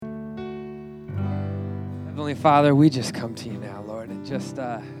Heavenly Father, we just come to you now, Lord, and just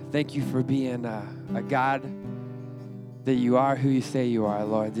thank you for being a God that you are who you say you are,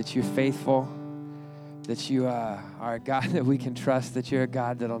 Lord, that you're faithful, that you are a God that we can trust, that you're a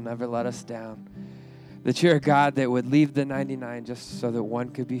God that'll never let us down, that you're a God that would leave the 99 just so that one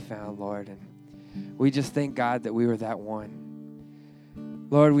could be found, Lord. And we just thank God that we were that one.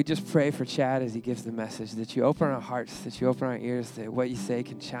 Lord, we just pray for Chad as he gives the message, that you open our hearts, that you open our ears, that what you say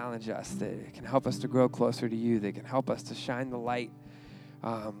can challenge us, that it can help us to grow closer to you, that can help us to shine the light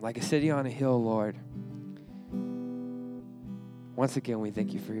like a city on a hill, Lord. Once again, we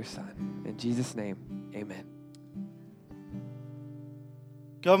thank you for your Son. In Jesus' name, amen.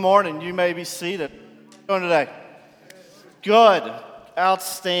 Good morning. You may be seated. How are you doing today? Good.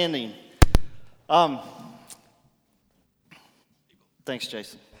 Outstanding. Thanks,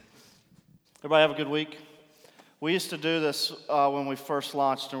 Jason. Everybody have a good week? We used to do this when we first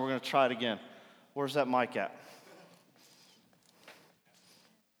launched, and we're going to try it again. Where's that mic at?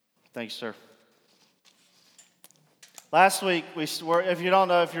 Thanks, sir. Last week, if you don't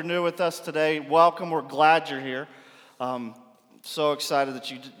know, if you're new with us today, welcome. We're glad you're here. So excited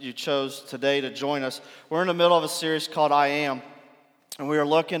that you chose today to join us. We're in the middle of a series called I Am. And we are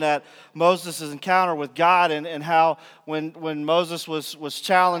looking at Moses' encounter with God and how when Moses was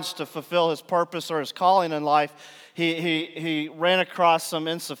challenged to fulfill his purpose or his calling in life, he ran across some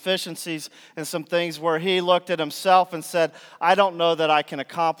insufficiencies and some things where he looked at himself and said, I don't know that I can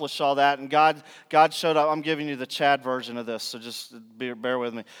accomplish all that. And God showed up. I'm giving you the Chad version of this, so just bear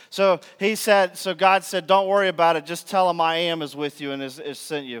with me. So God said, don't worry about it. Just tell him I am is with you and is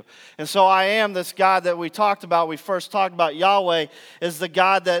sent you. And so I am this God that we first talked about, Yahweh, is the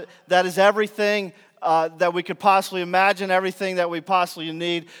God that is everything that we could possibly imagine, everything that we possibly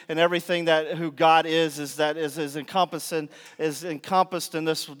need, and everything that who God is encompassed in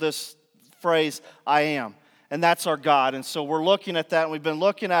this phrase, I am. And that's our God. And so we're looking at that, and we've been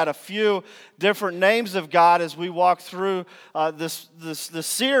looking at a few different names of God as we walk through this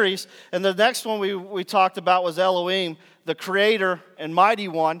series. And the next one we talked about was Elohim, the Creator and Mighty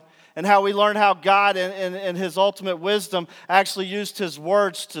One, and how we learned how God, in His ultimate wisdom, actually used His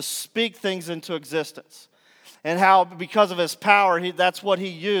words to speak things into existence. And how, because of His power, that's what He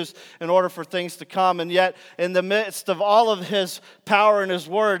used in order for things to come. And yet, in the midst of all of His power and His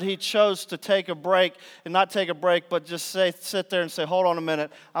word, He chose to take a break, and not take a break, but just sit there and say, hold on a minute,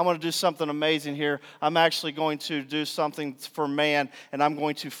 I'm going to do something amazing here. I'm actually going to do something for man, and I'm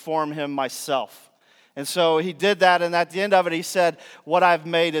going to form him myself. And so he did that, and at the end of it, he said, what I've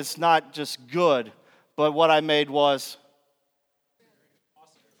made is not just good, but what I made was...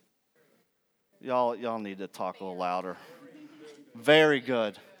 Y'all need to talk a little louder. Very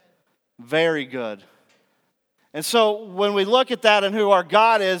good. Very good. And so when we look at that and who our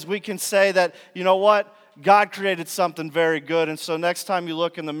God is, we can say that, you know what? God created something very good. And so next time you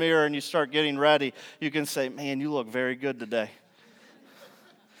look in the mirror and you start getting ready, you can say, man, you look very good today.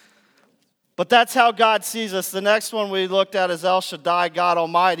 But that's how God sees us. The next one we looked at is El Shaddai, God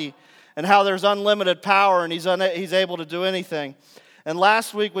Almighty, and how there's unlimited power and He's able to do anything. And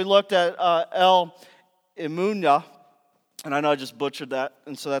last week we looked at El Emunah, and I know I just butchered that,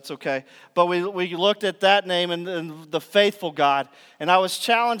 and so that's okay. But we looked at that name and the faithful God. And I was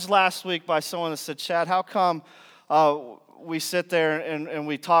challenged last week by someone that said, Chad, how come we sit there and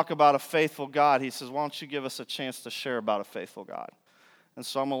we talk about a faithful God? He says, why don't you give us a chance to share about a faithful God? And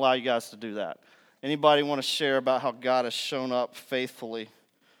so I'm going to allow you guys to do that. Anybody want to share about how God has shown up faithfully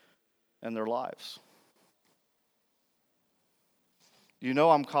in their lives? You know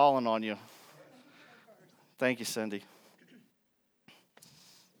I'm calling on you. Thank you, Cindy.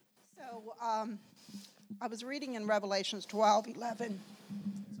 So I was reading in Revelations 12:11,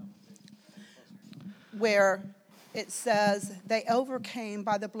 where it says, they overcame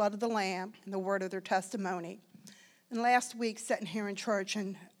by the blood of the Lamb and the word of their testimony. And last week, sitting here in church,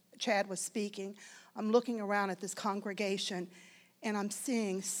 and Chad was speaking, I'm looking around at this congregation, and I'm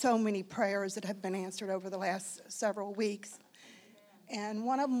seeing so many prayers that have been answered over the last several weeks. And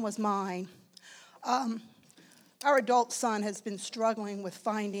one of them was mine. Our adult son has been struggling with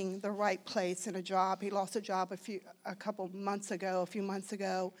finding the right place in a job. He lost a job a few months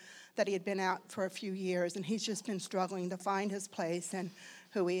ago, that he had been out for a few years, and he's just been struggling to find his place and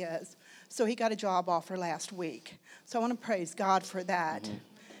who he is. So he got a job offer last week. So I want to praise God for that.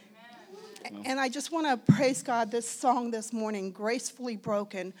 Mm-hmm. And I just want to praise God, this song this morning, Gracefully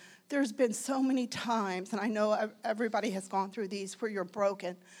Broken. There's been so many times, and I know everybody has gone through these, where you're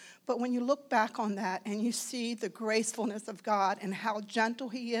broken. But when you look back on that and you see the gracefulness of God and how gentle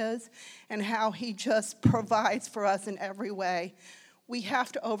He is and how He just provides for us in every way, we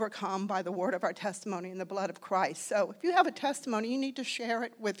have to overcome by the word of our testimony and the blood of Christ. So if you have a testimony, you need to share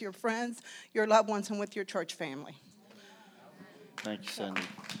it with your friends, your loved ones, and with your church family. Thank you, Cindy.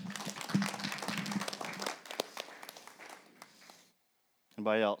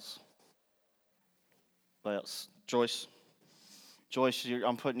 Anybody else? Anybody else? Joyce? Joyce,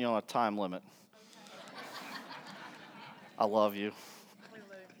 I'm putting you on a time limit. I love you.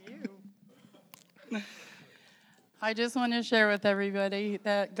 I love you. I just want to share with everybody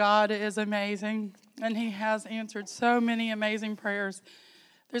that God is amazing, and He has answered so many amazing prayers.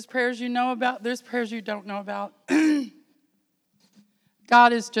 There's prayers you know about, there's prayers you don't know about.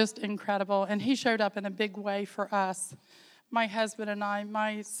 God is just incredible, and He showed up in a big way for us. My husband and I,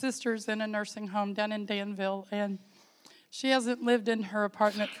 my sister's in a nursing home down in Danville, and she hasn't lived in her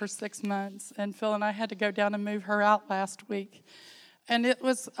apartment for 6 months, and Phil and I had to go down and move her out last week. And it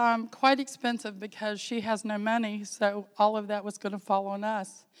was quite expensive because she has no money, so all of that was going to fall on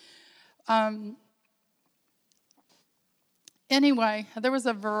us. Anyway, there was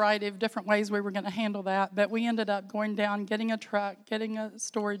a variety of different ways we were going to handle that, but we ended up going down, getting a truck, getting a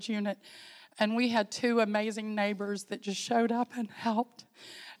storage unit, and we had 2 amazing neighbors that just showed up and helped.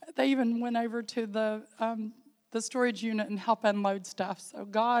 They even went over to the storage unit and help unload stuff. So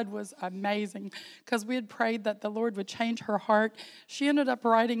God was amazing because we had prayed that the Lord would change her heart. She ended up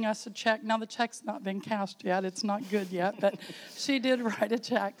writing us a check. Now the check's not been cashed yet. It's not good yet, but she did write a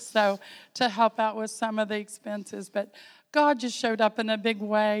check so to help out with some of the expenses. But God just showed up in a big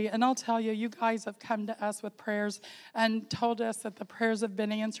way. And I'll tell you, you guys have come to us with prayers and told us that the prayers have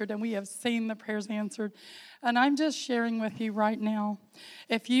been answered, and we have seen the prayers answered. And I'm just sharing with you right now,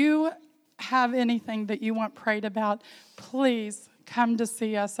 if you have anything that you want prayed about, please come to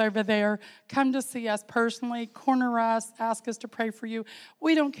see us over there. Come to see us personally, corner us, ask us to pray for you.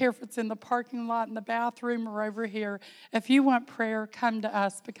 We don't care if it's in the parking lot, in the bathroom, or over here. If you want prayer, come to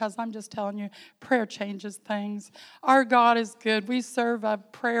us, because I'm just telling you, prayer changes things. Our God is good. We serve a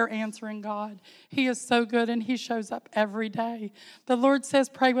prayer answering God. He is so good, and He shows up every day. The Lord says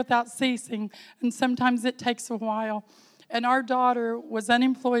pray without ceasing, and sometimes it takes a while. And our daughter was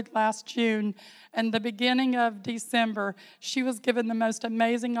unemployed last June, and the beginning of December, she was given the most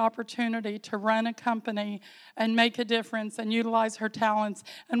amazing opportunity to run a company and make a difference and utilize her talents.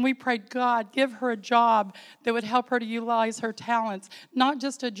 And we prayed, God, give her a job that would help her to utilize her talents. Not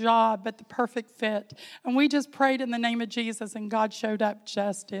just a job, but the perfect fit. And we just prayed in the name of Jesus, and God showed up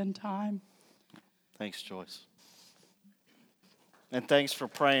just in time. Thanks, Joyce. And thanks for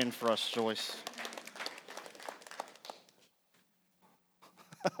praying for us, Joyce.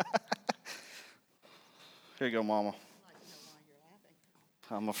 Here you go, Mama.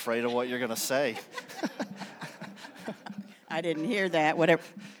 I'm afraid of what you're going to say. I didn't hear that. Whatever.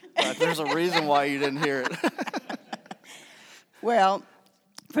 But there's a reason why you didn't hear it. Well,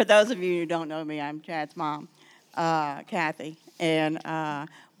 for those of you who don't know me, I'm Chad's mom, Kathy. And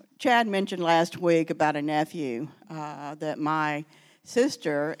Chad mentioned last week about a nephew that my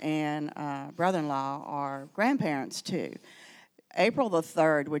sister and brother-in-law are grandparents to. April the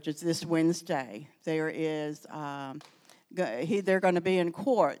 3rd, which is this Wednesday, they're going to be in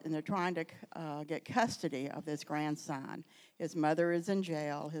court, and they're trying to get custody of this grandson. His mother is in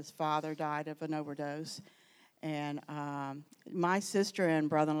jail. His father died of an overdose. And my sister and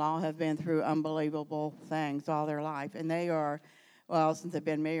brother-in-law have been through unbelievable things all their life. And they are, well, since they've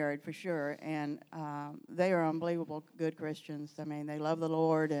been married for sure, and they are unbelievable good Christians. I mean, they love the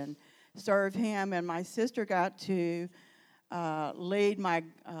Lord and serve Him. And my sister got to lead my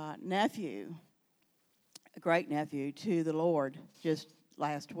nephew, a great nephew, to the Lord just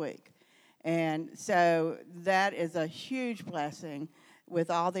last week. And so that is a huge blessing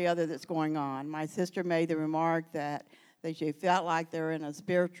with all the other that's going on. My sister made the remark that she felt like they're in a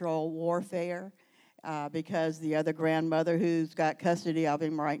spiritual warfare because the other grandmother who's got custody of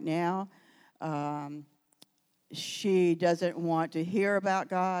him right now, she doesn't want to hear about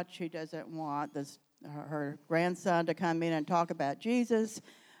God. She doesn't want her grandson to come in and talk about Jesus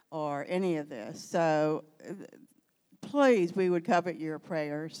or any of this. So please, we would covet your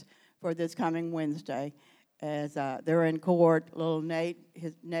prayers for this coming Wednesday as they're in court. Little Nate,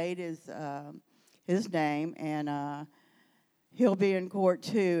 Nate is his name, and he'll be in court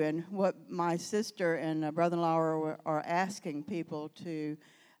too. And what my sister and brother-in-law are asking people to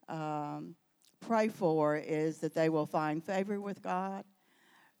pray for is that they will find favor with God,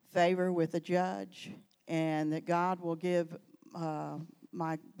 favor with the judge, and that God will give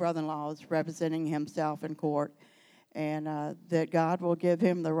my brother-in-law is representing himself in court, and that God will give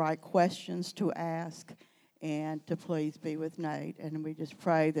him the right questions to ask and to please be with Nate. And we just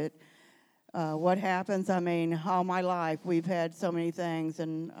pray that what happens, I mean, all my life we've had so many things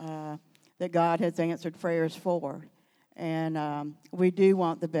and that God has answered prayers for. And we do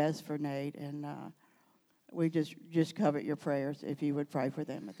want the best for Nate, and we just covet your prayers if you would pray for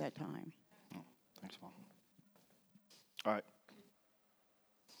them at that time. Thanks, Mom. All right.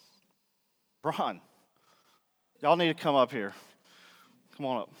 Ron, y'all need to come up here. Come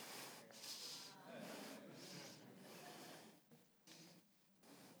on up.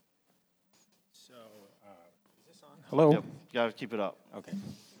 So, is this on? Hello? Yep, you got to keep it up. Okay.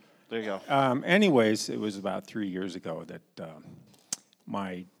 There you go. Anyways, it was about 3 years ago that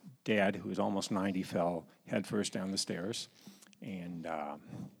my dad, who was almost 90, fell head first down the stairs, and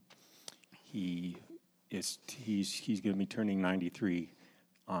he's going to be turning 93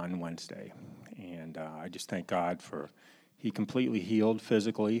 on Wednesday, and I just thank God for he completely healed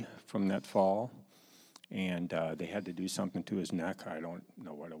physically from that fall, and they had to do something to his neck. I don't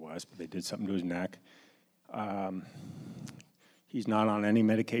know what it was, but they did something to his neck. He's not on any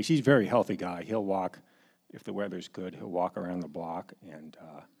medication. He's a very healthy guy. He'll walk, if the weather's good, he'll walk around the block. And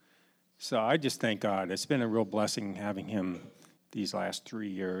so I just thank God. It's been a real blessing having him these last 3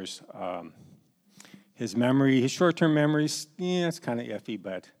 years. His memory, his short-term memories, it's kind of iffy,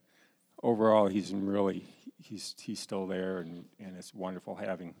 but overall he's still there, and it's wonderful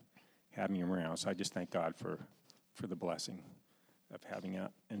having him around. So I just thank God for the blessing of having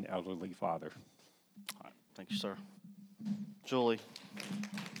an elderly father. All right. Thank you, sir. Julie.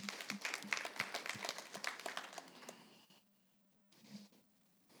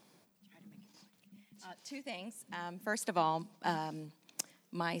 Two things. First of all,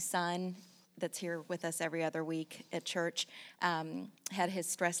 my son that's here with us every other week at church had his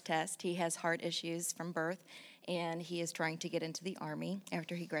stress test. He has heart issues from birth, and he is trying to get into the Army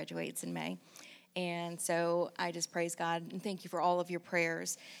after he graduates in May. And so I just praise God and thank you for all of your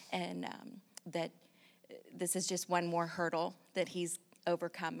prayers, and that this is just one more hurdle that he's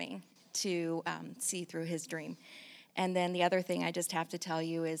overcoming to see through his dream. And then the other thing I just have to tell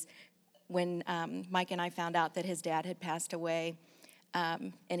you is when Mike and I found out that his dad had passed away,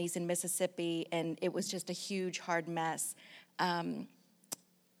 and he's in Mississippi, and it was just a huge, hard mess.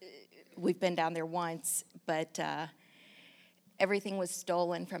 We've been down there once, but everything was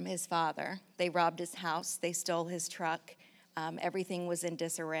stolen from his father. They robbed his house. They stole his truck. Everything was in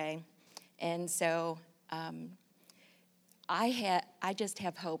disarray. And so I just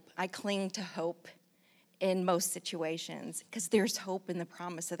have hope. I cling to hope in most situations because there's hope in the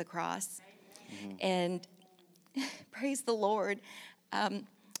promise of the cross. Mm-hmm. And praise the Lord.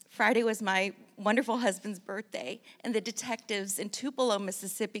 Friday was my wonderful husband's birthday, and the detectives in Tupelo,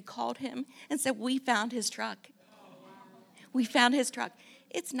 Mississippi called him and said, we found his truck. We found his truck.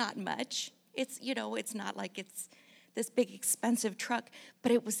 It's not much. It's not like it's this big expensive truck,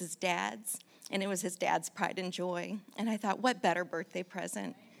 but it was his dad's, and it was his dad's pride and joy. And I thought, what better birthday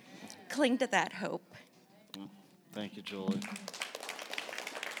present? Cling to that hope. Thank you, Julie.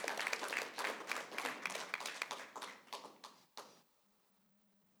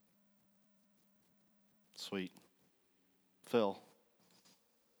 Sweet. Phil.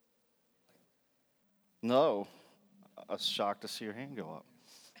 No. I was shocked to see your hand go up.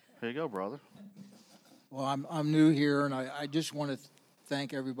 Here you go, brother. Well, I'm new here, and I just want to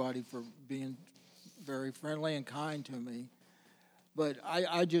thank everybody for being very friendly and kind to me. But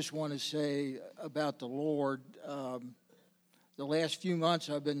I just want to say about the Lord, the last few months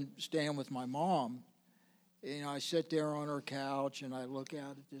I've been staying with my mom. I sit there on her couch, and I look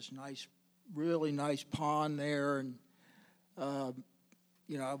out at this really nice pond there, and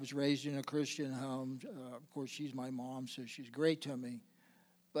I was raised in a Christian home. Of course, she's my mom, so she's great to me.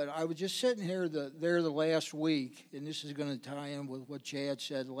 But I was just sitting here the last week, and this is going to tie in with what Chad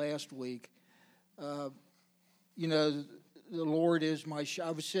said last week. The Lord is my shepherd.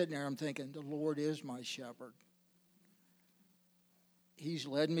 I was sitting there, I'm thinking, the Lord is my shepherd. He's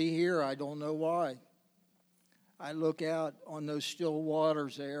led me here. I don't know why. I look out on those still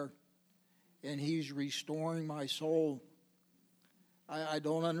waters there, and he's restoring my soul. I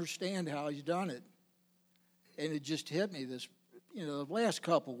don't understand how he's done it. And it just hit me the last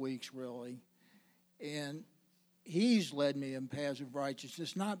couple weeks, really. And he's led me in paths of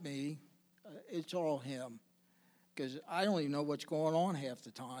righteousness, not me. It's all him. Because I don't even know what's going on half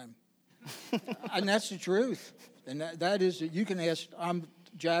the time. And that's the truth. And that is, you can ask, I'm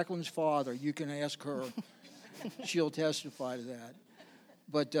Jacqueline's father. You can ask her. She'll testify to that.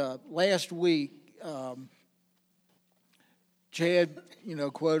 But last week, Chad,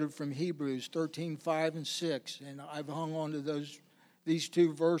 quoted from Hebrews 13:5 and 6, and I've hung on to these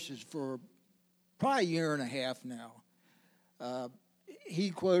two verses for probably a year and a half now. he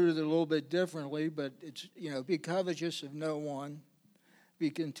quoted it a little bit differently, but it's, be covetous of no one, be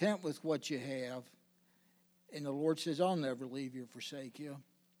content with what you have. And the Lord says, I'll never leave you or forsake you.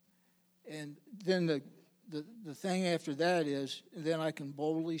 And then the thing after that is, then I can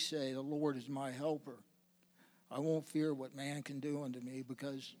boldly say, the Lord is my helper. I won't fear what man can do unto me,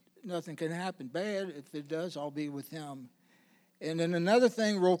 because nothing can happen bad. If it does, I'll be with him. And then another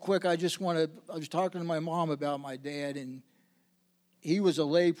thing real quick, I was talking to my mom about my dad, and he was a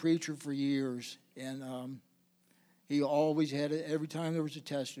lay preacher for years. And he always had every time there was a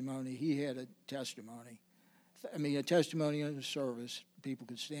testimony, he had a testimony. A testimony in the service. People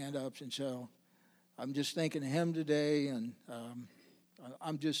could stand up. And so I'm just thinking of him today, and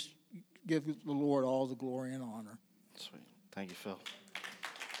I'm just give the Lord all the glory and honor. Sweet. Thank you, Phil.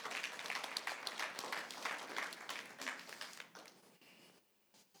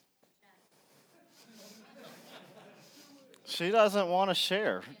 She doesn't want to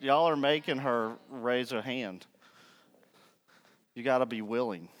share. Y'all are making her raise her hand. You got to be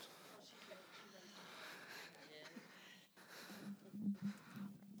willing.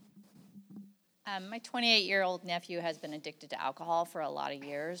 My 28-year-old nephew has been addicted to alcohol for a lot of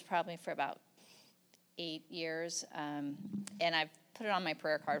years, probably for about 8 years, and I've put it on my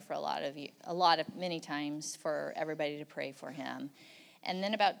prayer card for many times for everybody to pray for him. And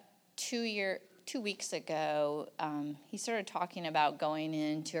then about 2 weeks ago, he started talking about going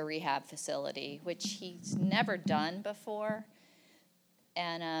into a rehab facility, which he's never done before.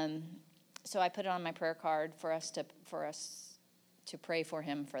 And so I put it on my prayer card for us to pray for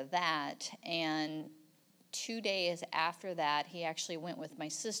him for that. And 2 days after that, he actually went with my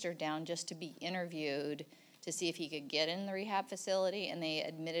sister down just to be interviewed to see if he could get in the rehab facility, and they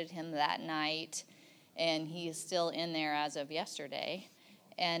admitted him that night, and he is still in there as of yesterday.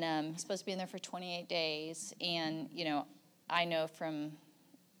 And he's supposed to be in there for 28 days. And, I know from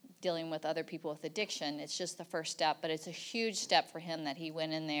dealing with other people with addiction, it's just the first step, but it's a huge step for him that he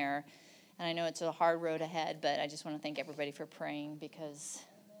went in there. And I know it's a hard road ahead, but I just want to thank everybody for praying, because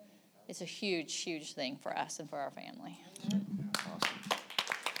it's a huge, huge thing for us and for our family. Awesome.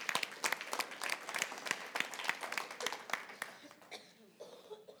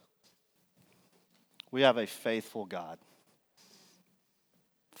 We have a faithful God.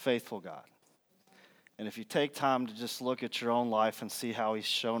 Faithful God. And if you take time to just look at your own life and see how he's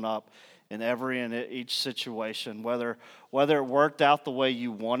shown up in every and each situation, whether it worked out the way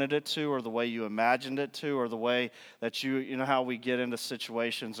you wanted it to, or the way you imagined it to, or the way that you know how we get into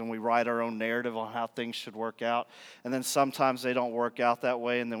situations and we write our own narrative on how things should work out, and then sometimes they don't work out that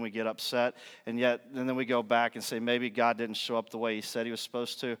way, and then we get upset, and then we go back and say maybe God didn't show up the way he said he was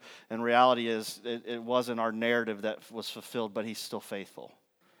supposed to. And reality is it wasn't our narrative that was fulfilled, but he's still faithful,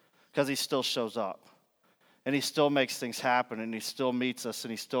 because he still shows up. And he still makes things happen, and he still meets us, and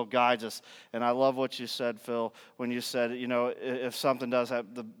he still guides us. And I love what you said, Phil, when you said, if something does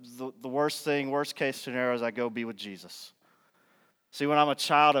happen, the worst case scenario is I go be with Jesus. See, when I'm a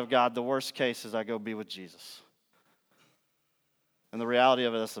child of God, the worst case is I go be with Jesus. And the reality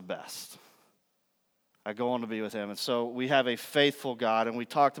of it is the best. I go on to be with him. And so we have a faithful God, and we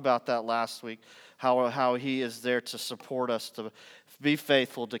talked about that last week, how he is there to support us, to be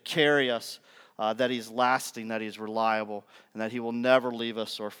faithful, to carry us, that he's lasting, that he's reliable, and that he will never leave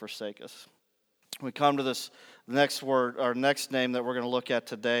us or forsake us. We come to this next word, our next name that we're going to look at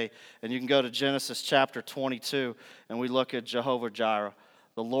today, and you can go to Genesis chapter 22, and we look at Jehovah Jireh.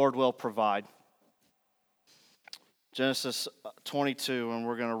 The Lord will provide. Genesis 22, and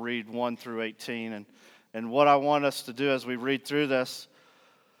we're going to read 1 through 18. And what I want us to do as we read through this,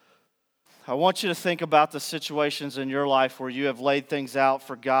 I want you to think about the situations in your life where you have laid things out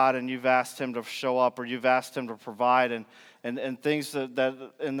for God and you've asked him to show up, or you've asked him to provide, and things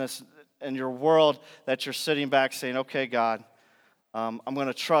that in your world that you're sitting back saying, okay, God, I'm going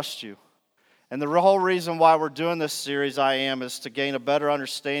to trust you. And the whole reason why we're doing this series, is to gain a better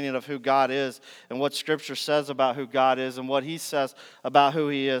understanding of who God is and what Scripture says about who God is and what he says about who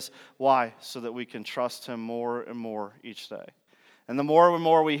he is. Why? So that we can trust him more and more each day. And the more and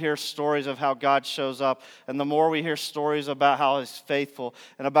more we hear stories of how God shows up, and the more we hear stories about how he's faithful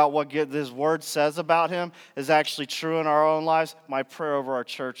and about what his word says about him is actually true in our own lives, my prayer over our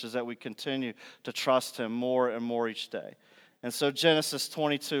church is that we continue to trust him more and more each day. And so Genesis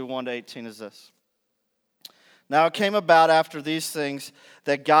 22, 1 to 18 is this. Now it came about after these things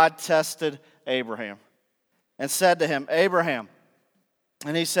that God tested Abraham and said to him, Abraham.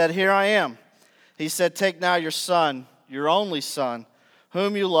 And he said, here I am. He said, take now your son, your only son,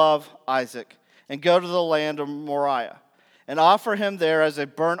 whom you love, Isaac, and go to the land of Moriah, and offer him there as a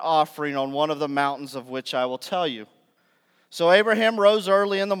burnt offering on one of the mountains of which I will tell you. So Abraham rose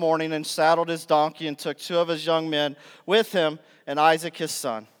early in the morning and saddled his donkey and took 2 of his young men with him and Isaac his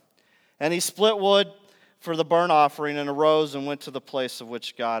son. And he split wood for the burnt offering and arose and went to the place of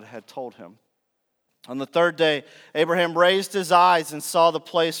which God had told him. On the 3rd day, Abraham raised his eyes and saw the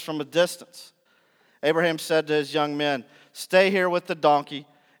place from a distance. Abraham said to his young men, "Stay here with the donkey,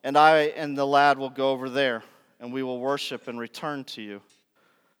 and I and the lad will go over there, and we will worship and return to you."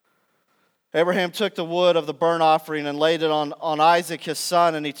 Abraham took the wood of the burnt offering and laid it on Isaac his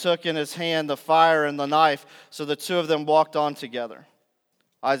son, and he took in his hand the fire and the knife, so the 2 of them walked on together.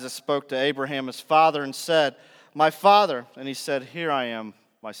 Isaac spoke to Abraham his father and said, "My father." And he said, "Here I am,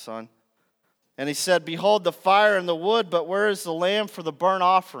 my son." And he said, "Behold the fire and the wood, but where is the lamb for the burnt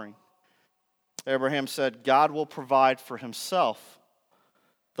offering?" Abraham said, "God will provide for himself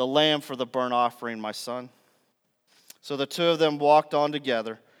the lamb for the burnt offering, my son." So the 2 of them walked on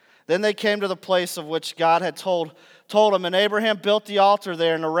together. Then they came to the place of which God had told him, and Abraham built the altar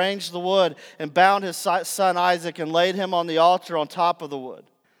there and arranged the wood and bound his son Isaac and laid him on the altar on top of the wood.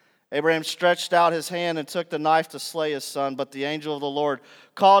 Abraham stretched out his hand and took the knife to slay his son, but the angel of the Lord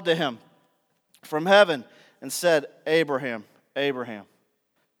called to him from heaven and said, "Abraham, Abraham."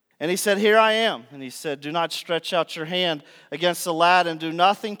 And he said, "Here I am." And he said, "Do not stretch out your hand against the lad and do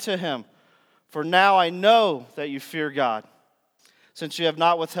nothing to him, for now I know that you fear God, since you have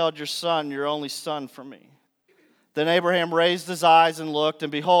not withheld your son, your only son, from me." Then Abraham raised his eyes and looked,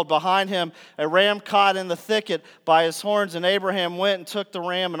 and behold, behind him a ram caught in the thicket by his horns. And Abraham went and took the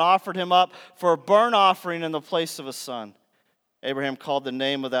ram and offered him up for a burnt offering in the place of a son. Abraham called the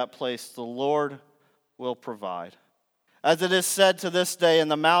name of that place, "The Lord will provide." As it is said to this day, "In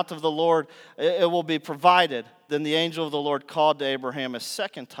the mount of the Lord it will be provided." Then the angel of the Lord called to Abraham a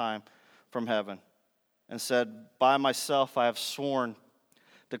second time from heaven and said, "By myself I have sworn,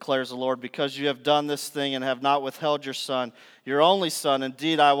 declares the Lord, because you have done this thing and have not withheld your son, your only son.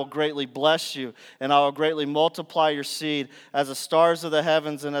 Indeed, I will greatly bless you, and I will greatly multiply your seed as the stars of the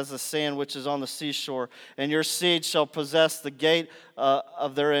heavens and as the sand which is on the seashore. And your seed shall possess the gate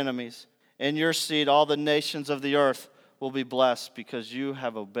of their enemies. In your seed all the nations of the earth will be blessed, because you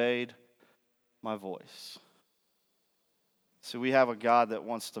have obeyed my voice." See, we have a God that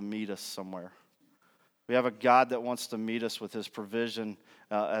wants to meet us somewhere. We have a God that wants to meet us with his provision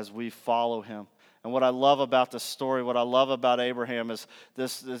as we follow him. And what I love about this story, what I love about Abraham is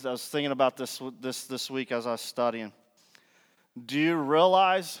this. I was thinking about this week as I was studying. Do you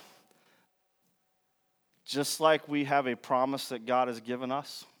realize, just like we have a promise that God has given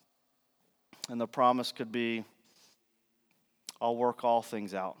us, and the promise could be, "I'll work all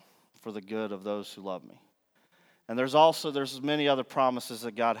things out for the good of those who love me." And there's many other promises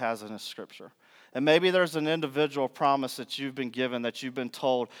that God has in his scripture. And maybe there's an individual promise that you've been given, that you've been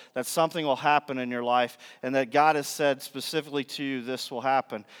told that something will happen in your life, and that God has said specifically to you, this will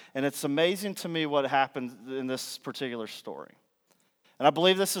happen. And it's amazing to me what happened in this particular story. And I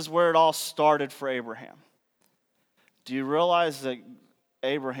believe this is where it all started for Abraham. Do you realize that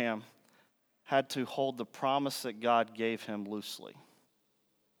Abraham had to hold the promise that God gave him loosely?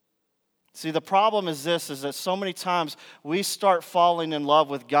 See, the problem is that so many times we start falling in love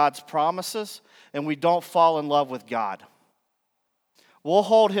with God's promises and we don't fall in love with God. We'll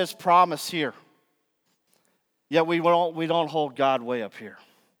hold his promise here, yet we don't hold God way up here.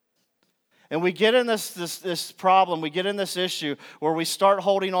 And we get in this problem, we get in this issue where we start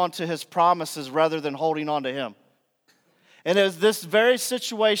holding on to his promises rather than holding on to him. And it was this very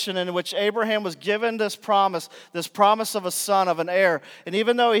situation in which Abraham was given this promise of a son, of an heir. And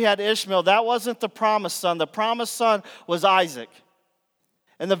even though he had Ishmael, that wasn't the promised son. The promised son was Isaac.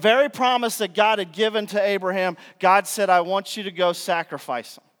 And the very promise that God had given to Abraham, God said, "I want you to go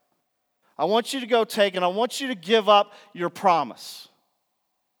sacrifice him. I want you to go take, and I want you to give up your promise."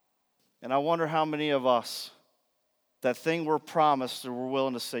 And I wonder how many of us, that thing we're promised, we're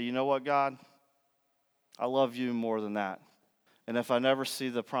willing to say, "You know what, God? I love you more than that. And if I never see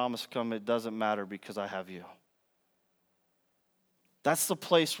the promise come, it doesn't matter because I have you." That's the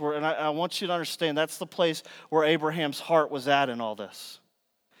place where, and I want you to understand, that's the place where Abraham's heart was at in all this.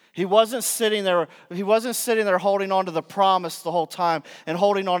 He wasn't sitting there holding on to the promise the whole time and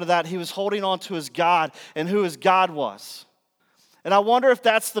holding on to that. He was holding on to his God and who his God was. And I wonder if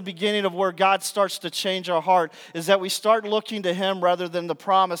that's the beginning of where God starts to change our heart, is that we start looking to him rather than the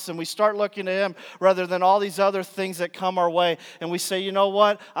promise, and we start looking to him rather than all these other things that come our way. And we say, "You know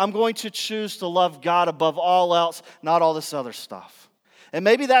what? I'm going to choose to love God above all else, not all this other stuff." And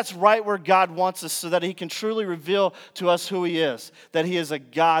maybe that's right where God wants us, so that he can truly reveal to us who he is, that he is a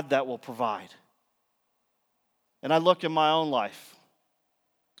God that will provide. And I look in my own life,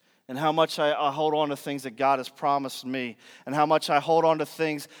 and how much I hold on to things that God has promised me, and how much I hold on to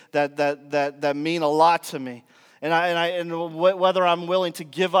things that mean a lot to me. And whether I'm willing to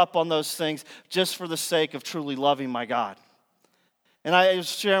give up on those things just for the sake of truly loving my God. And I was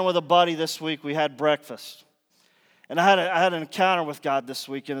sharing with a buddy this week. We had breakfast. And I had an encounter with God this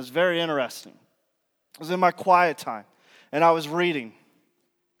week, and it was very interesting. It was in my quiet time, and I was reading.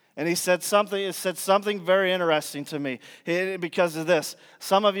 And it said something very interesting to me because of this.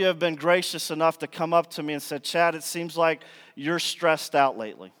 Some of you have been gracious enough to come up to me and said, Chad, it seems like you're stressed out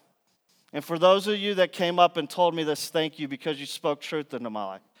lately. And for those of you that came up and told me this, thank you, because you spoke truth into my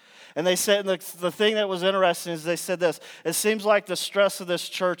life. And they said, the thing that was interesting is they said this, it seems like the stress of this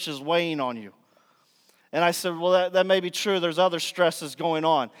church is weighing on you. And I said, well, that may be true. There's other stresses going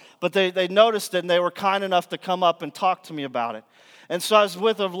on. But they noticed it, and they were kind enough to come up and talk to me about it. And so I was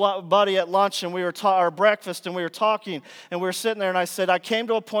with a buddy at lunch, and we were our breakfast, and we were talking, and we were sitting there, and I said, I came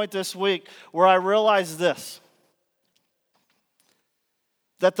to a point this week where I realized this,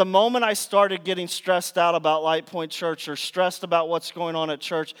 that the moment I started getting stressed out about Light Point Church or stressed about what's going on at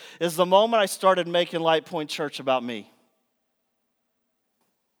church is the moment I started making Light Point Church about me.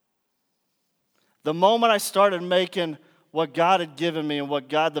 The moment I started making what God had given me and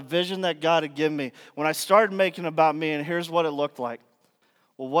the vision that God had given me, when I started making it about me, and here's what it looked like.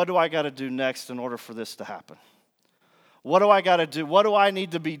 Well, what do I got to do next in order for this to happen? What do I got to do? What do I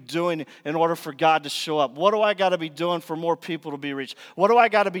need to be doing in order for God to show up? What do I got to be doing for more people to be reached? What do I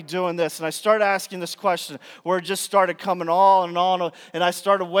got to be doing this? And I started asking this question where it just started coming on, and I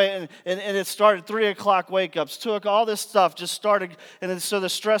started waiting, and it started 3 o'clock wake-ups, 2 o'clock, all this stuff just started, and so the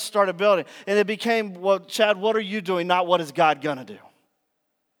stress started building. And it became, well, Chad, what are you doing, not what is God going to do?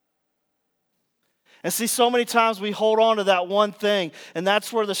 And see, so many times we hold on to that one thing, and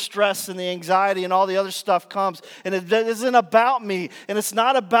that's where the stress and the anxiety and all the other stuff comes. And it isn't about me, and it's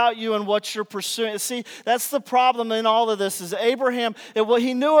not about you and what you're pursuing. See, that's the problem in all of this is Abraham,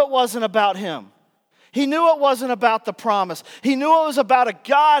 he knew it wasn't about him. He knew it wasn't about the promise. He knew it was about a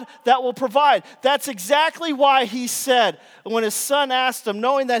God that will provide. That's exactly why he said, when his son asked him,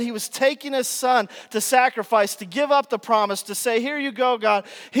 knowing that he was taking his son to sacrifice, to give up the promise, to say, here you go, God.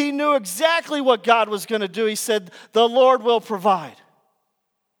 He knew exactly what God was going to do. He said, the Lord will provide.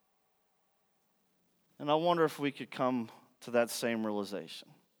 And I wonder if we could come to that same realization.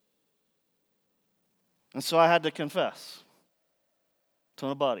 And so I had to confess to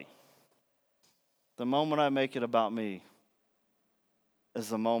a buddy. The moment I make it about me is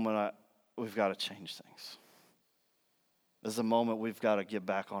the moment we've got to change things. Is the moment we've got to get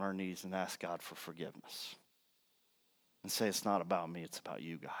back on our knees and ask God for forgiveness. And say, it's not about me, it's about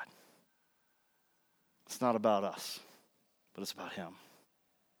you, God. It's not about us, but it's about Him.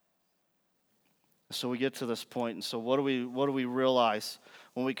 So we get to this point, and so what do we realize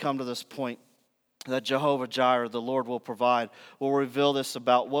when we come to this point? That Jehovah Jireh, the Lord will provide, will reveal this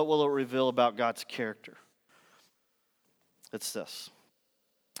about, what will it reveal about God's character? It's this.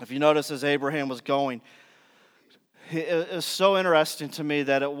 If you notice as Abraham was going, it was so interesting to me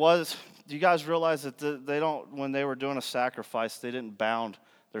that it was, do you guys realize that when they were doing a sacrifice, they didn't bound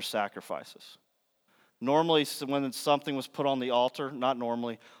their sacrifices? Normally, when something was put on the altar, not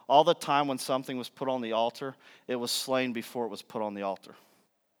normally, all the time when something was put on the altar, it was slain before it was put on the altar.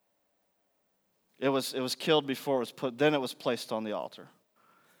 It was killed before it was then it was placed on the altar.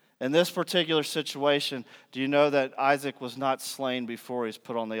 In this particular situation, do you know that Isaac was not slain before he was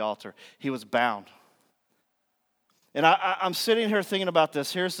put on the altar? He was bound. And I'm sitting here thinking about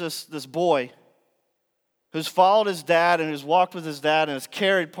this. Here's this boy who's followed his dad and who's walked with his dad and has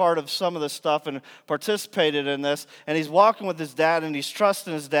carried part of some of this stuff and participated in this. And he's walking with his dad and he's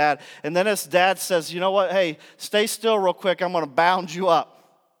trusting his dad. And then his dad says, you know what, hey, stay still real quick. I'm going to bound you up.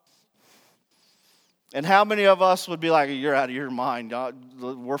 And how many of us would be like, you're out of your mind.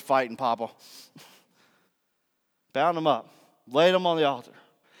 We're fighting, Papa. Bound him up. Laid him on the altar.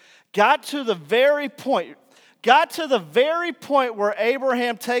 Got to the very point where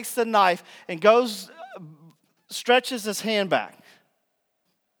Abraham takes the knife and stretches his hand back.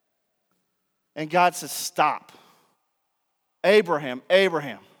 And God says, stop. Abraham.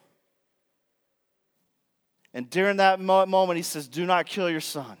 And during that moment, he says, do not kill your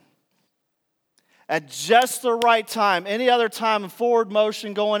son. At just the right time, any other time in forward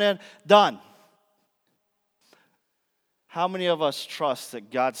motion going in, done. How many of us trust that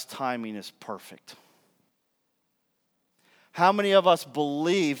God's timing is perfect? How many of us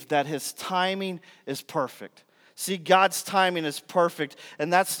believe that His timing is perfect? See, God's timing is perfect,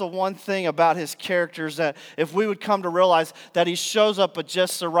 and that's the one thing about his character is that if we would come to realize that he shows up at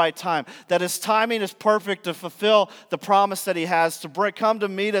just the right time, that his timing is perfect to fulfill the promise that he has, to come to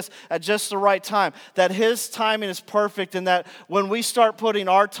meet us at just the right time, that his timing is perfect, and that when we start putting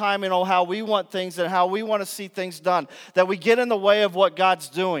our timing on how we want things and how we want to see things done, that we get in the way of what God's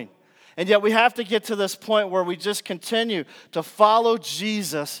doing. And yet we have to get to this point where we just continue to follow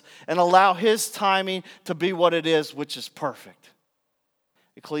Jesus and allow his timing to be what it is, which is perfect.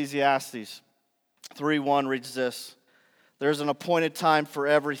 Ecclesiastes 3:1 reads this: "There's an appointed time for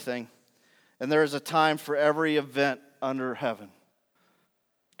everything, and there is a time for every event under heaven."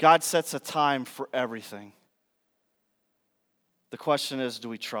 God sets a time for everything. The question is, do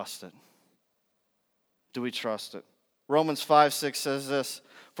we trust it? Do we trust it? Romans 5:6 says this: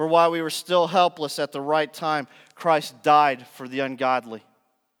 "For while we were still helpless at the right time, Christ died for the ungodly."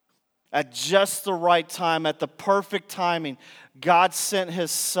 At just the right time, at the perfect timing, God sent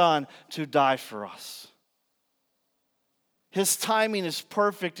his Son to die for us. His timing is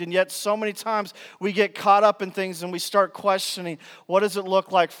perfect, and yet so many times we get caught up in things and we start questioning, what does it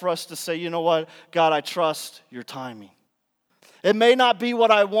look like for us to say, you know what, God, I trust your timing. It may not be what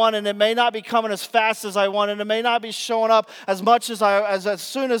I want, and it may not be coming as fast as I want, and it may not be showing up as much as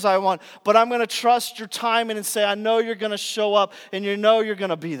soon as I want, but I'm going to trust your timing and say, I know you're going to show up, and you know you're going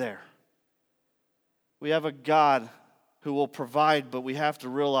to be there. We have a God who will provide, but we have to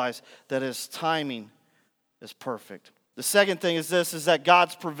realize that his timing is perfect. The second thing is this, is that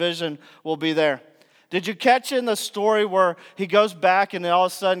God's provision will be there. Did you catch in the story where he goes back and then all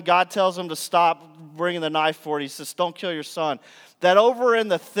of a sudden God tells him to stop bringing the knife for it? He says, don't kill your son. That over in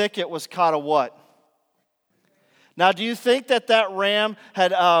the thicket was caught a what? Now, do you think that ram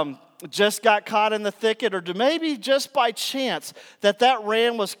had just got caught in the thicket, or do maybe just by chance that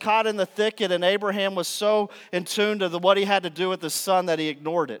ram was caught in the thicket and Abraham was so in tune to what he had to do with his son that he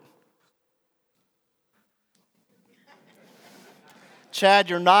ignored it? Chad,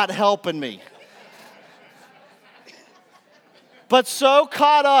 you're not helping me. But so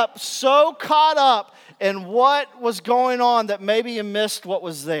caught up in what was going on that maybe you missed what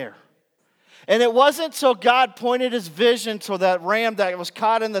was there. And it wasn't until God pointed his vision to that ram that was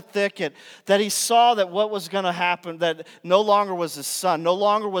caught in the thicket that he saw that what was going to happen, that no longer was his son, no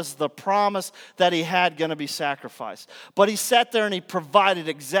longer was the promise that he had going to be sacrificed. But he sat there and he provided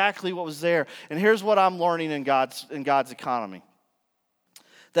exactly what was there. And here's what I'm learning in God's economy.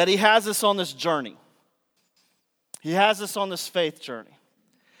 That he has us on this journey. He has us on this faith journey.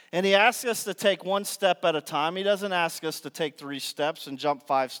 And he asks us to take one step at a time. He doesn't ask us to take 3 steps and jump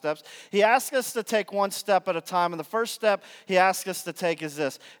 5 steps. He asks us to take one step at a time. And the first step he asks us to take is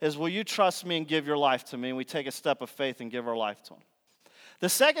this, is will you trust me and give your life to me? And we take a step of faith and give our life to him. The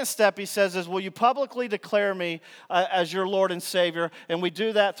second step, he says, is will you publicly declare me as your Lord and Savior? And we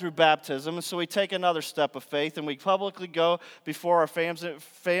do that through baptism. And so we take another step of faith and we publicly go before our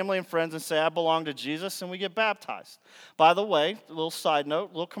family and friends and say, I belong to Jesus, and we get baptized. By the way, a little side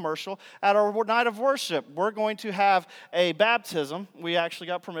note, a little commercial, at our night of worship, we're going to have a baptism. We actually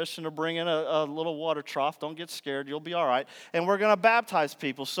got permission to bring in a little water trough. Don't get scared. You'll be all right. And we're going to baptize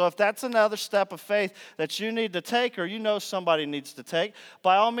people. So if that's another step of faith that you need to take, or you know somebody needs to take,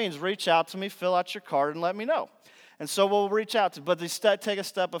 by all means, reach out to me, fill out your card, and let me know. And so we'll reach out to, but they take a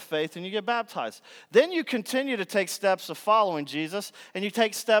step of faith and you get baptized. Then you continue to take steps of following Jesus, and you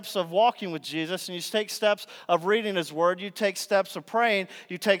take steps of walking with Jesus, and you take steps of reading his word, you take steps of praying,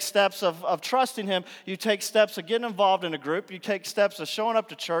 you take steps of trusting him, you take steps of getting involved in a group, you take steps of showing up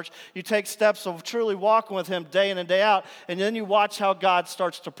to church, you take steps of truly walking with him day in and day out, and then you watch how God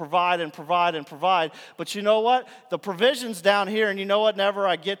starts to provide and provide and provide. But you know what? The provision's down here, and you know what never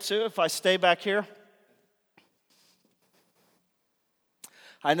I get to if I stay back here?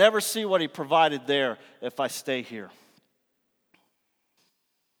 I never see what he provided there if I stay here.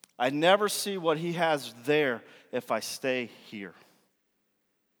 I never see what he has there if I stay here.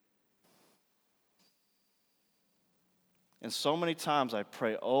 And so many times I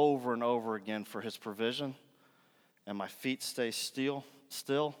pray over and over again for his provision, and my feet stay still,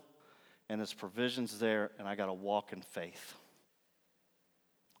 and his provision's there, and I got to walk in faith.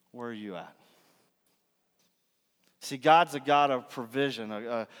 Where are you at? See, God's a God of provision,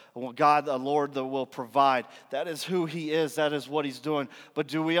 a Lord that will provide. That is who he is. That is what he's doing. But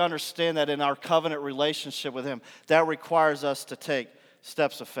do we understand that in our covenant relationship with him, that requires us to take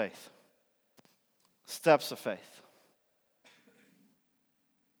steps of faith? Steps of faith.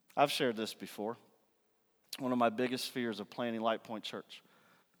 I've shared this before. One of my biggest fears of planning Light Point Church,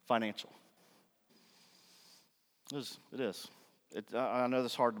 financial. It is. I know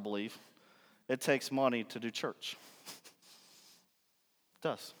that's hard to believe. it takes money to do church. It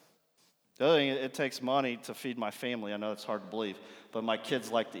does. The other thing, it takes money to feed my family. I know it's hard to believe, but my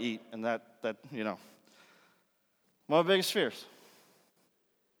kids like to eat, and that one of my biggest fears.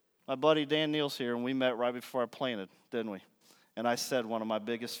 My buddy Dan Neal's here, and we met right before I planted, didn't we? And I said one of my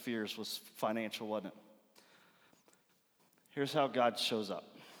biggest fears was financial, wasn't it? Here's how God shows up.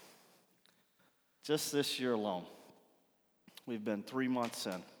 Just this year alone, we've been 3 months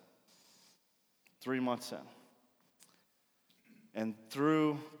in. 3 months in. And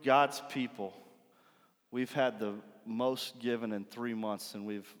through God's people, we've had the most given in 3 months than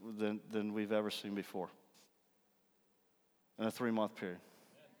we've ever seen before. In a 3-month period.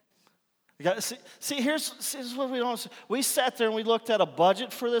 Here's what we don't see. We sat there and we looked at a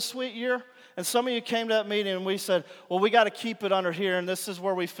budget for this year, and some of you came to that meeting and we said, well, we got to keep it under here, and this is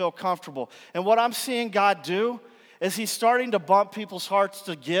where we feel comfortable. And what I'm seeing God do is he's starting to bump people's hearts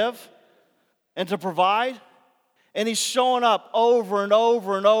to give and to provide, and he's showing up over and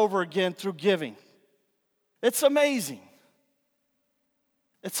over and over again through giving. It's amazing.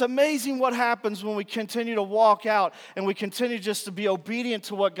 It's amazing what happens when we continue to walk out and we continue just to be obedient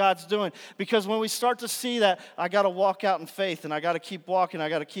to what God's doing. Because when we start to see that, I got to walk out in faith, and I got to keep walking, I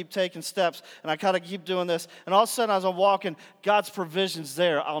got to keep taking steps, and I got to keep doing this. And all of a sudden, as I'm walking, God's provision's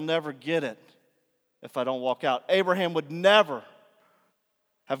there. I'll never get it if I don't walk out. Abraham would never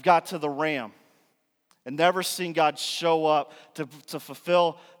have got to the ram and never seen God show up to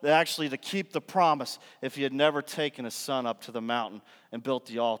fulfill, to keep the promise if he had never taken his son up to the mountain and built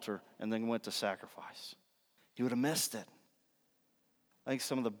the altar and then went to sacrifice. He would have missed it. I think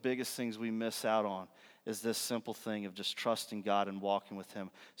some of the biggest things we miss out on is this simple thing of just trusting God and walking with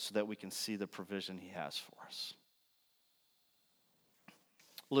him so that we can see the provision he has for us.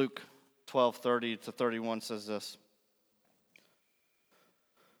 Luke 12:30-31 says this.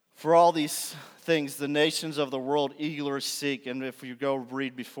 For all these things, the nations of the world eagerly seek. And if you go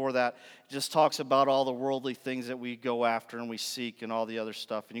read before that, it just talks about all the worldly things that we go after and we seek and all the other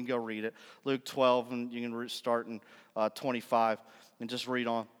stuff. And you can go read it. Luke 12, and you can start in 25 and just read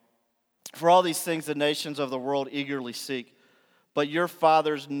on. For all these things, the nations of the world eagerly seek. But your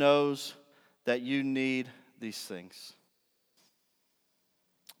Father knows that you need these things.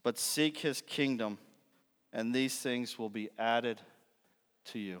 But seek his kingdom, and these things will be added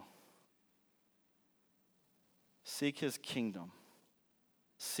to you. Seek his kingdom.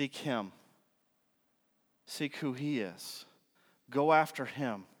 Seek him. Seek who he is. Go after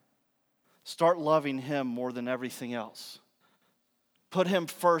him. Start loving him more than everything else. Put him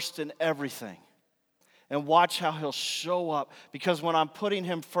first in everything. And watch how he'll show up. Because when I'm putting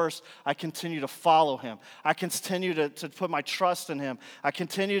him first, I continue to follow him. I continue to put my trust in him. I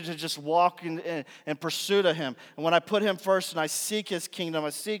continue to just walk in pursuit of him. And when I put him first and I seek his kingdom, I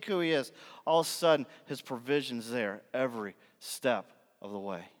seek who he is, all of a sudden his provision's there every step of the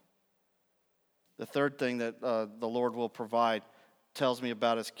way. The third thing that the Lord will provide tells me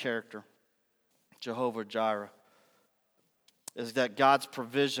about his character, Jehovah Jireh, is that God's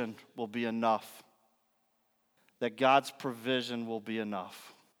provision will be enough. That God's provision will be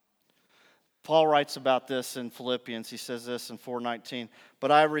enough. Paul writes about this in Philippians. He says this in 4:19.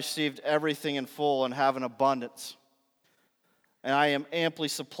 But I have received everything in full and have an abundance. And I am amply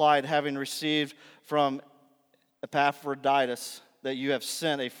supplied, having received from Epaphroditus that you have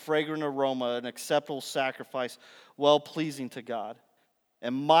sent a fragrant aroma, an acceptable sacrifice, well-pleasing to God.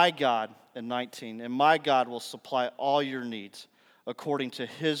 And my God, in 19, and my God will supply all your needs according to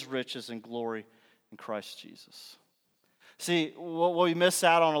his riches and glory in Christ Jesus. See, what we miss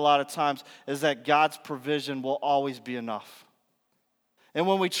out on a lot of times is that God's provision will always be enough. And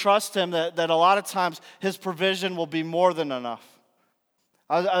when we trust him, that a lot of times his provision will be more than enough.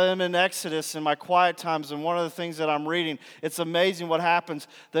 I'm in Exodus in my quiet times, and one of the things that I'm reading, it's amazing what happens.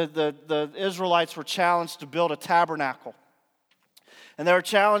 The Israelites were challenged to build a tabernacle. And they were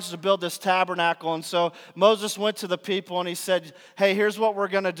challenged to build this tabernacle. And so Moses went to the people and he said, hey, here's what we're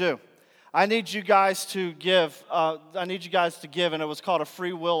going to do. I need you guys to give. And it was called a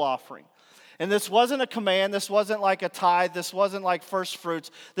free will offering. And this wasn't a command. This wasn't like a tithe. This wasn't like first fruits.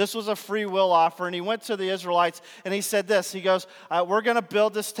 This was a free will offer. And he went to the Israelites and he said this. He goes, we're going to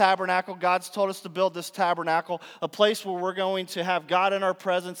build this tabernacle. God's told us to build this tabernacle, a place where we're going to have God in our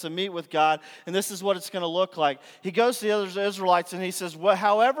presence and meet with God. And this is what it's going to look like. He goes to the other Israelites and he says, well,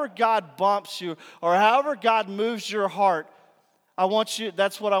 however God bumps you or however God moves your heart,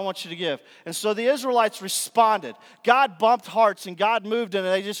 That's what I want you to give. And so the Israelites responded. God bumped hearts and God moved in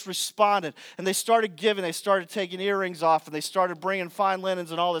and they just responded. And they started giving. They started taking earrings off and they started bringing fine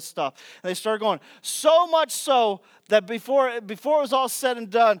linens and all this stuff. And they started going. So much so that before it was all said and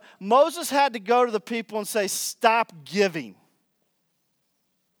done, Moses had to go to the people and say, stop giving.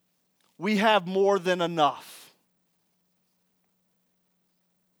 We have more than enough.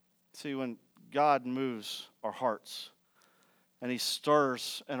 See, when God moves our hearts, and he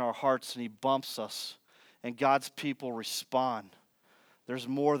stirs in our hearts and he bumps us. And God's people respond. There's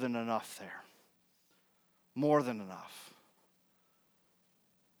more than enough there. More than enough.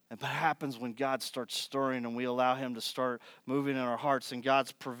 And that happens when God starts stirring and we allow him to start moving in our hearts. And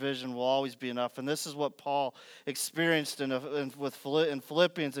God's provision will always be enough. And this is what Paul experienced in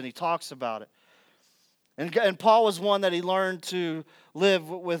Philippians, and he talks about it. And Paul was one that he learned to live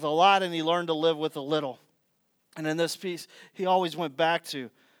with a lot and he learned to live with a little. And in this piece, he always went back to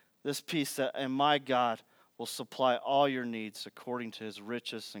this piece that, and my God will supply all your needs according to his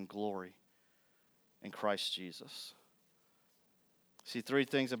riches and glory in Christ Jesus. See, 3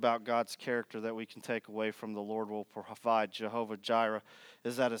 things about God's character that we can take away from the Lord will provide, Jehovah Jireh,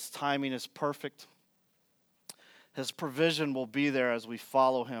 is that his timing is perfect. His provision will be there as we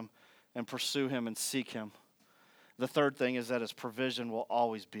follow him and pursue him and seek him. The 3rd thing is that his provision will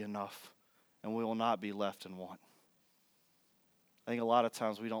always be enough. And we will not be left in want. I think a lot of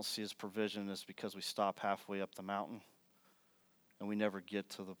times we don't see his provision is because we stop halfway up the mountain and we never get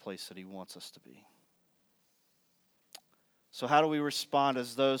to the place that he wants us to be. So how do we respond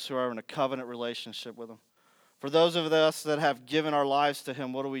as those who are in a covenant relationship with him? For those of us that have given our lives to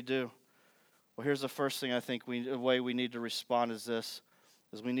him, what do? Well, here's the first thing I think the way we need to respond is this,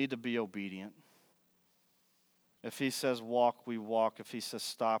 is we need to be obedient. If he says walk, we walk. If he says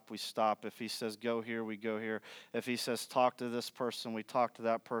stop, we stop. If he says go here, we go here. If he says talk to this person, we talk to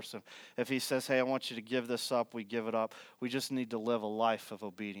that person. If he says, hey, I want you to give this up, we give it up. We just need to live a life of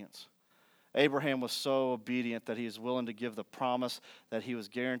obedience. Abraham was so obedient that he was willing to give the promise that he was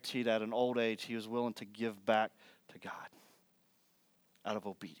guaranteed at an old age. He was willing to give back to God out of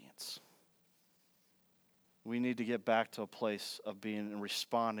obedience. We need to get back to a place of being and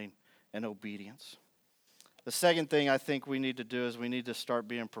responding in obedience. The second thing I think we need to do is we need to start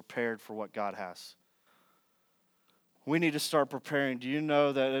being prepared for what God has. We need to start preparing. Do you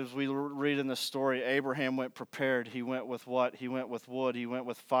know that as we read in the story, Abraham went prepared. He went with what? He went with wood. He went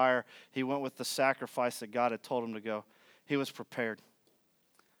with fire. He went with the sacrifice that God had told him to go. He was prepared.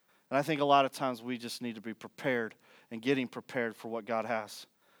 And I think a lot of times we just need to be prepared and getting prepared for what God has.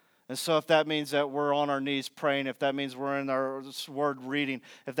 And so if that means that we're on our knees praying, if that means we're in our word reading,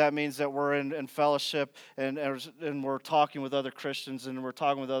 if that means that we're in fellowship and we're talking with other Christians and we're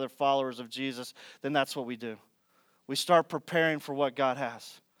talking with other followers of Jesus, then that's what we do. We start preparing for what God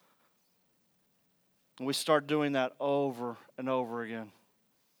has. And we start doing that over and over again.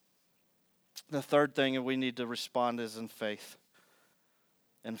 The third thing we need to respond is in faith.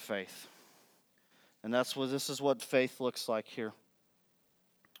 In faith. And this is what faith looks like here.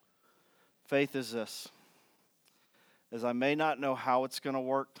 Faith is this, is I may not know how it's going to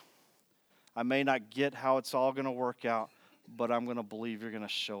work. I may not get how it's all going to work out, but I'm going to believe you're going to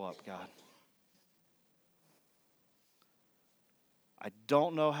show up, God. I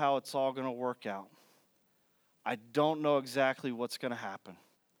don't know how it's all going to work out. I don't know exactly what's going to happen,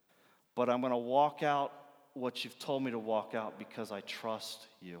 but I'm going to walk out what you've told me to walk out because I trust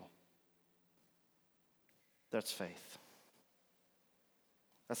you. That's faith.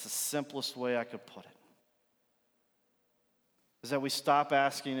 That's the simplest way I could put it. Is that we stop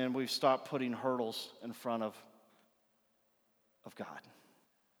asking and we stop putting hurdles in front of God.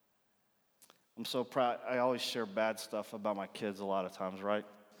 I'm so proud. I always share bad stuff about my kids a lot of times, right?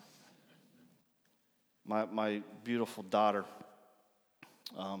 My beautiful daughter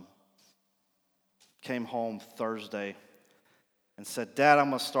came home Thursday and said, Dad, I'm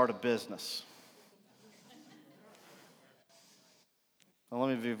going to start a business. Now,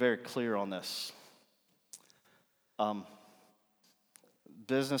 let me be very clear on this.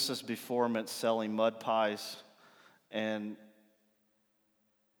 Businesses before meant selling mud pies and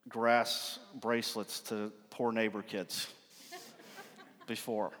grass bracelets to poor neighbor kids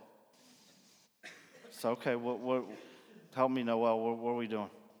before. So, okay, what help me, Noelle, what are we doing?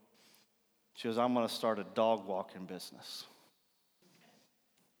 She goes, I'm going to start a dog walking business.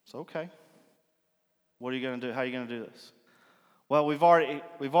 So, okay. What are you going to do? How are you going to do this? Well, we've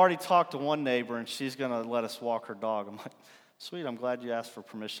already talked to one neighbor, and she's going to let us walk her dog. I'm like, sweet, I'm glad you asked for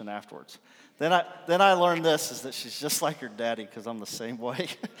permission afterwards. Then I learned this, is that she's just like her daddy, because I'm the same way.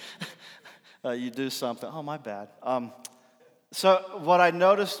 You do something, oh, my bad. So what I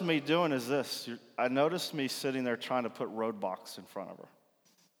noticed me doing is this. I noticed me sitting there trying to put roadblocks in front of her.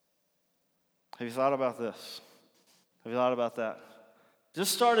 Have you thought about this? Have you thought about that?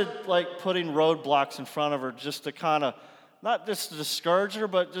 Just started like putting roadblocks in front of her just to kind of, not just to discourage her,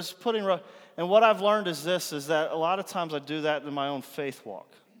 but just putting, and what I've learned is this, is that a lot of times I do that in my own faith walk.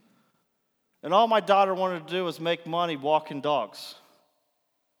 And all my daughter wanted to do was make money walking dogs.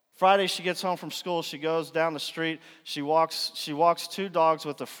 Friday, she gets home from school. She goes down the street. She walks 2 dogs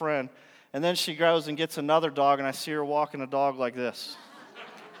with a friend. And then she goes and gets another dog, and I see her walking a dog like this.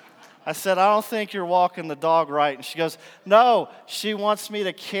 I said, I don't think you're walking the dog right. And she goes, no, she wants me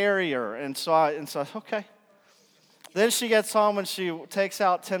to carry her. And so I said, okay. Then she gets home, and she takes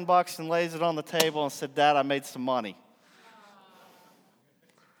out $10 and lays it on the table and said, Dad, I made some money.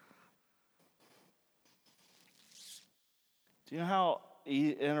 Do you know how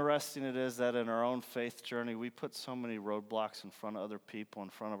interesting it is that in our own faith journey, we put so many roadblocks in front of other people, in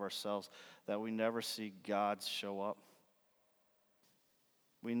front of ourselves, that we never see God show up?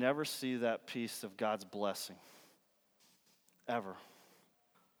 We never see that piece of God's blessing, ever.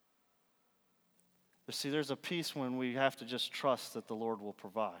 But see, there's a piece when we have to just trust that the Lord will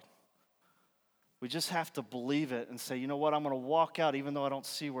provide. We just have to believe it and say, you know what, I'm going to walk out even though I don't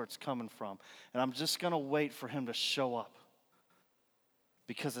see where it's coming from. And I'm just going to wait for him to show up.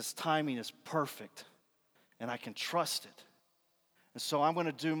 Because his timing is perfect, and I can trust it. And so I'm going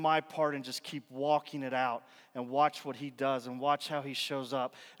to do my part and just keep walking it out and watch what he does and watch how he shows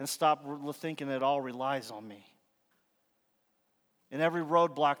up and stop thinking it all relies on me. And every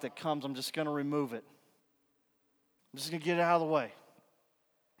roadblock that comes, I'm just going to remove it. I'm just going to get it out of the way.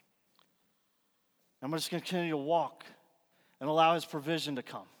 I'm just going to continue to walk and allow his provision to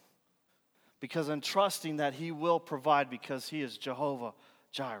come. Because I'm trusting that he will provide because he is Jehovah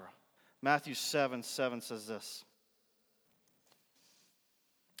Jireh. Matthew 7:7 says this.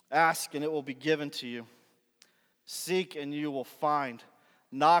 Ask and it will be given to you. Seek and you will find.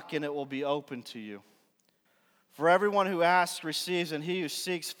 Knock and it will be open to you. For everyone who asks receives, and he who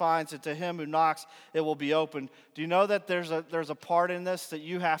seeks finds, and to him who knocks it will be opened. Do you know that there's a part in this that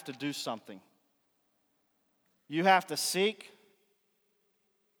you have to do something? You have to seek,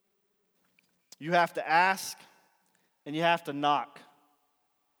 you have to ask, and you have to knock.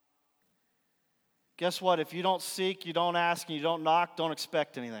 Guess what? If you don't seek, you don't ask, and you don't knock, don't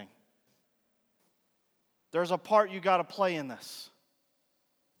expect anything. There's a part you got to play in this.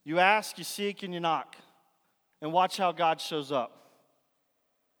 You ask, you seek, and you knock. And watch how God shows up.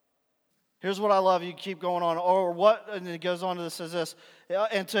 Here's what I love. You keep going on. Or what, and it goes on to this, says this.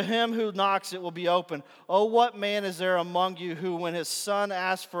 And to him who knocks, it will be open. Oh, what man is there among you who, when his son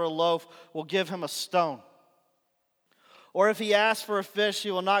asks for a loaf, will give him a stone? Or if he asks for a fish, he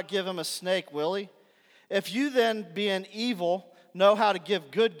will not give him a snake, will he? If you then, being evil, know how to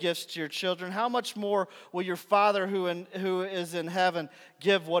give good gifts to your children, how much more will your Father who is in heaven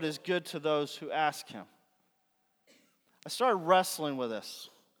give what is good to those who ask him? I started wrestling with this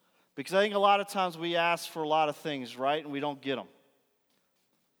because I think a lot of times we ask for a lot of things, right, and we don't get them.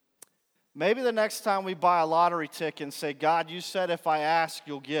 Maybe the next time we buy a lottery ticket and say, God, you said if I ask,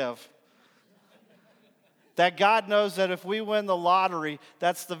 you'll give. That God knows that if we win the lottery,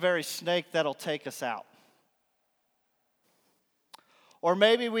 that's the very snake that'll take us out. Or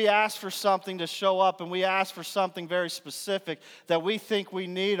maybe we ask for something to show up and we ask for something very specific that we think we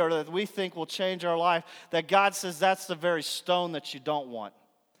need or that we think will change our life, that God says that's the very stone that you don't want.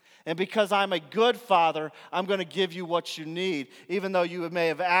 And because I'm a good father, I'm going to give you what you need. Even though you may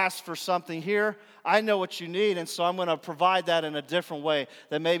have asked for something here, I know what you need, and so I'm going to provide that in a different way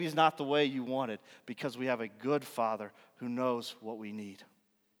that maybe is not the way you wanted, because we have a good father who knows what we need.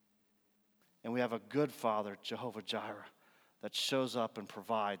 And we have a good father, Jehovah Jireh, that shows up and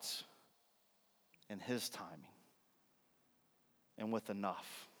provides in his timing and with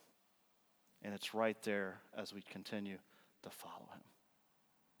enough. And it's right there as we continue to follow him.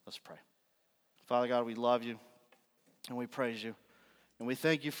 Let's pray. Father God, we love you and we praise you. And we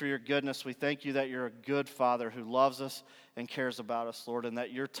thank you for your goodness. We thank you that you're a good father who loves us and cares about us, Lord, and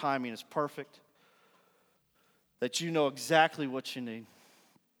that your timing is perfect, that you know exactly what you need,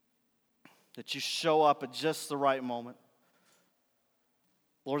 that you show up at just the right moment.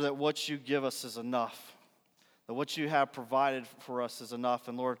 Lord, that what you give us is enough. That what you have provided for us is enough.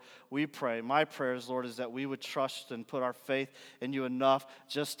 And Lord, we pray, my prayers, Lord, is that we would trust and put our faith in you enough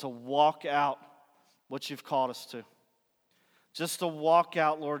just to walk out what you've called us to. Just to walk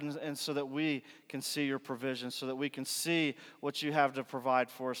out, Lord, and so that we can see your provision, so that we can see what you have to provide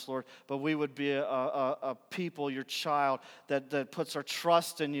for us, Lord. But we would be a people, your child, that puts our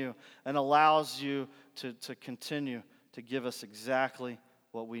trust in you and allows you to continue to give us exactly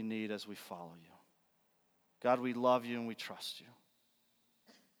what we need as we follow you. God, we love you and we trust you.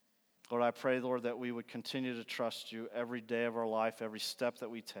 Lord, I pray, Lord, that we would continue to trust you every day of our life, every step that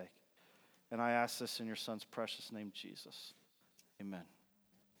we take. And I ask this in your Son's precious name, Jesus. Amen.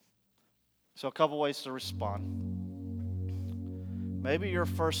 So a couple ways to respond. Maybe your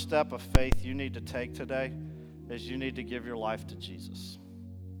first step of faith you need to take today is you need to give your life to Jesus.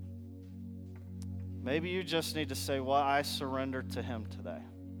 Maybe you just need to say, well, I surrender to him today.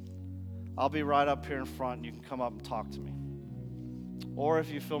 I'll be right up here in front and you can come up and talk to me. Or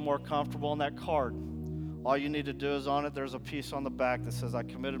if you feel more comfortable on that card, all you need to do is on it, there's a piece on the back that says, I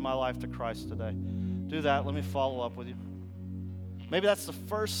committed my life to Christ today. Do that. Let me follow up with you. Maybe that's the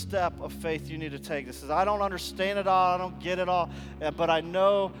first step of faith you need to take. That says, I don't understand it all, I don't get it all, but I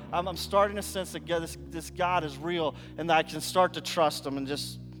know I'm starting to sense that this God is real and that I can start to trust him, and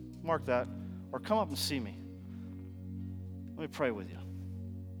just mark that. Or come up and see me. Let me pray with you.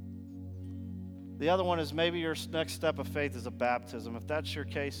 The other one is maybe your next step of faith is a baptism. If that's your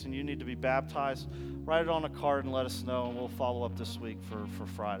case and you need to be baptized, write it on a card and let us know, and we'll follow up this week for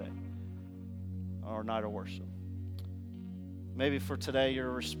Friday, our night of worship. Maybe for today your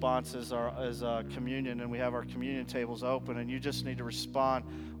response is communion, and we have our communion tables open, and you just need to respond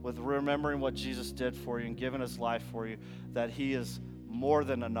with remembering what Jesus did for you and giving his life for you, that he is more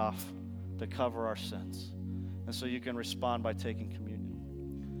than enough to cover our sins. And so you can respond by taking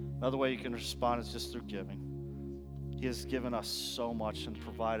communion. Another way you can respond is just through giving. He has given us so much and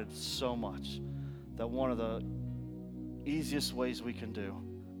provided so much that one of the easiest things we can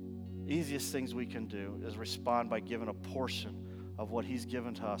do is respond by giving a portion of what he's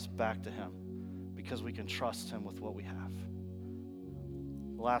given to us back to him, because we can trust him with what we have.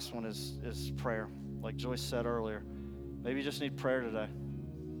 The last one is prayer. Like Joyce said earlier, maybe you just need prayer today.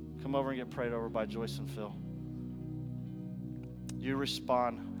 Come over and get prayed over by Joyce and Phil. You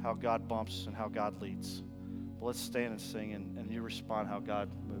respond how God bumps and how God leads. But let's stand and sing, and you respond how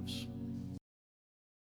God moves.